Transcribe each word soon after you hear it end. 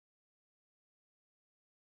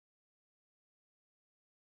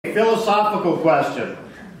Philosophical question.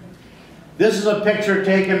 This is a picture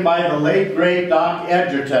taken by the late great Doc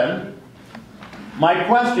Edgerton. My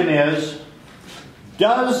question is,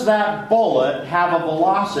 does that bullet have a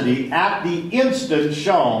velocity at the instant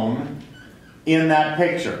shown in that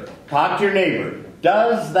picture? Talk to your neighbor.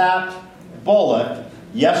 Does that bullet,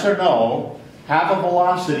 yes or no, have a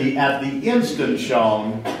velocity at the instant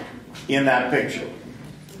shown in that picture?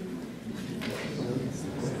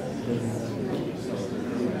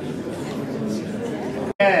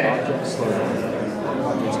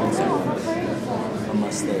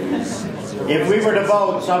 If we were to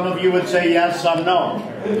vote, some of you would say yes, some no.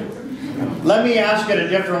 Let me ask it a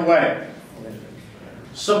different way.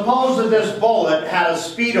 Suppose that this bullet had a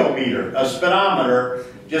speedometer, a speedometer,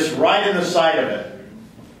 just right in the side of it.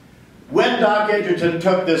 When Doc Edgerton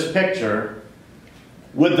took this picture,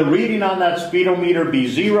 would the reading on that speedometer be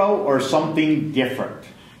 0 or something different?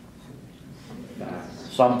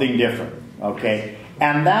 Something different, okay?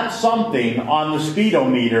 And that something on the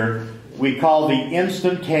speedometer we call the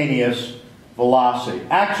instantaneous velocity.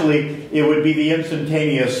 Actually, it would be the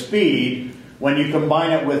instantaneous speed. When you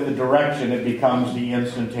combine it with the direction, it becomes the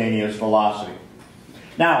instantaneous velocity.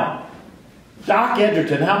 Now, Doc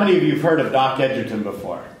Edgerton, how many of you have heard of Doc Edgerton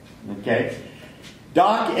before? Okay.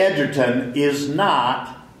 Doc Edgerton is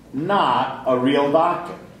not a real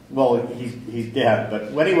doctor. Well, he's dead,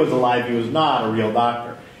 but when he was alive, he was not a real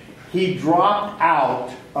doctor. He dropped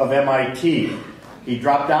out of MIT. He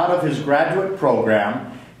dropped out of his graduate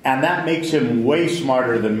program, and that makes him way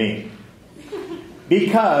smarter than me.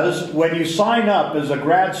 Because when you sign up as a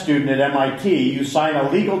grad student at MIT, you sign a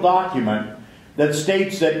legal document that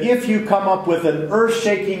states that if you come up with an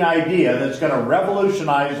earth-shaking idea that's going to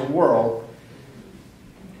revolutionize the world,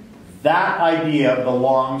 that idea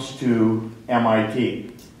belongs to MIT.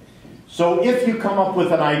 So if you come up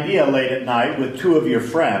with an idea late at night with 2 of your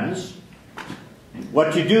friends,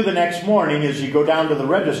 what you do the next morning is you go down to the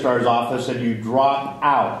registrar's office and you drop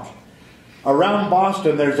out. Around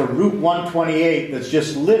Boston, there's a Route 128 that's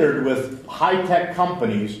just littered with high-tech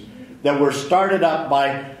companies that were started up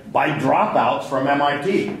by dropouts from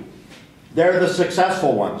MIT. They're the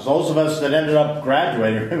successful ones. Those of us that ended up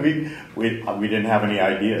graduating, we didn't have any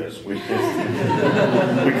ideas. We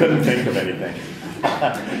couldn't think of anything.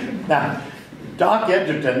 Now, Doc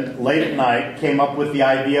Edgerton, late at night, came up with the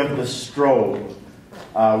idea of the strobe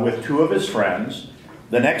with 2 of his friends.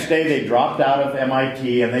 The next day, they dropped out of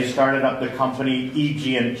MIT and they started up the company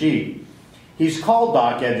EG&G. He's called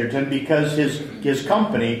Doc Edgerton because his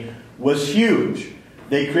company was huge.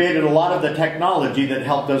 They created a lot of the technology that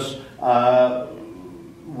helped us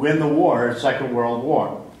win the war, Second World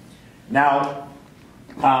War. Now,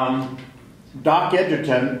 Doc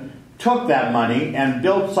Edgerton took that money and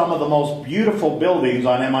built some of the most beautiful buildings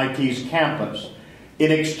on MIT's campus.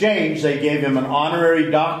 In exchange, they gave him an honorary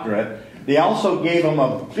doctorate. They also gave him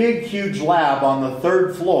a big, huge lab on the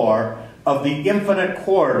 3rd floor of the Infinite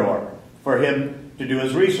Corridor for him to do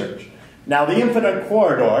his research. Now, the Infinite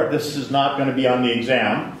Corridor, this is not going to be on the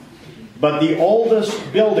exam, but the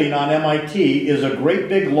oldest building on MIT is a great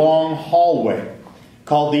big long hallway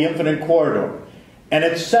called the Infinite Corridor. And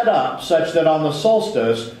it's set up such that on the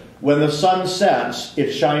solstice, when the sun sets,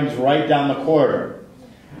 it shines right down the corridor.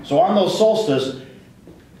 So on those solstices,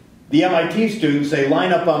 the MIT students, they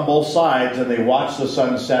line up on both sides and they watch the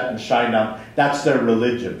sun set and shine down. That's their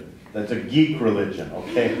religion. That's a geek religion,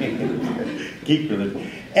 okay? Geek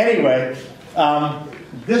religion. Anyway,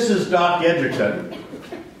 this is Doc Edgerton.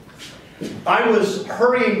 I was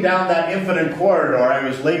hurrying down that Infinite Corridor. I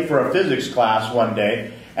was late for a physics class one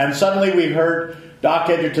day, and suddenly we heard Doc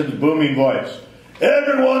Edgerton's booming voice.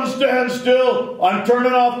 "Everyone stand still. I'm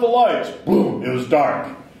turning off the lights." Boom, it was dark.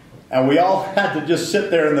 And we all had to just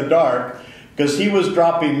sit there in the dark because he was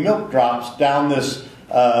dropping milk drops down this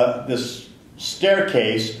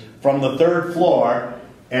staircase from the 3rd floor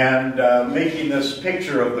and making this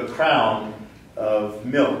picture of the crown of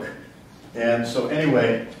milk. And so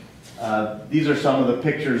anyway, these are some of the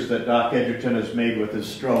pictures that Doc Edgerton has made with his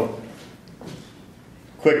strobe.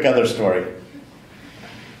 Quick other story.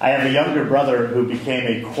 I have a younger brother who became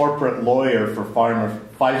a corporate lawyer for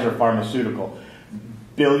Pfizer Pharmaceutical.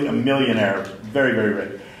 A millionaire, very, very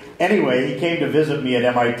rich. Anyway, he came to visit me at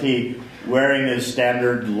MIT wearing his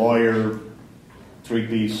standard lawyer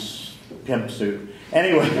 3-piece pimp suit.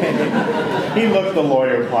 Anyway, he looked the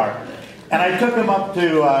lawyer part. And I took him up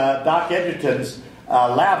to Doc Edgerton's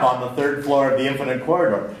lab on the 3rd floor of the Infinite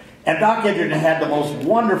Corridor. And Doc Edgerton had the most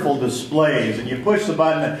wonderful displays. And you push the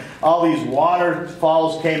button and all these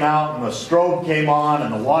waterfalls came out and the strobe came on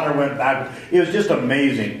and the water went back. It was just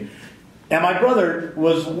amazing. And my brother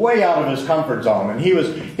was way out of his comfort zone, and he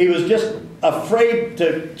was just afraid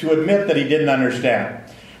to admit that he didn't understand.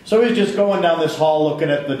 So he's just going down this hall looking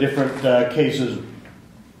at the different cases.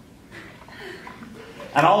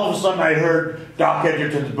 And all of a sudden I heard Doc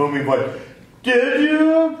Edgerton's booming voice, "Did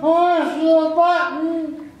you push the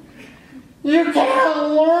button? You can't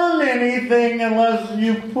learn anything unless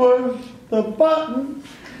you push the button."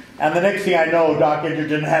 And the next thing I know, Doc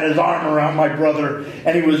Edgerton had his arm around my brother,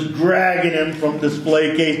 and he was dragging him from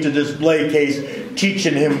display case to display case,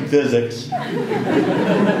 teaching him physics.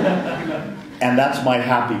 And that's my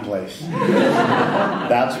happy place.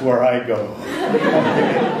 That's where I go.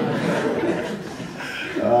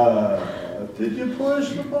 Did you push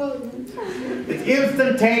the button? It's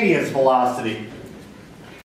instantaneous velocity.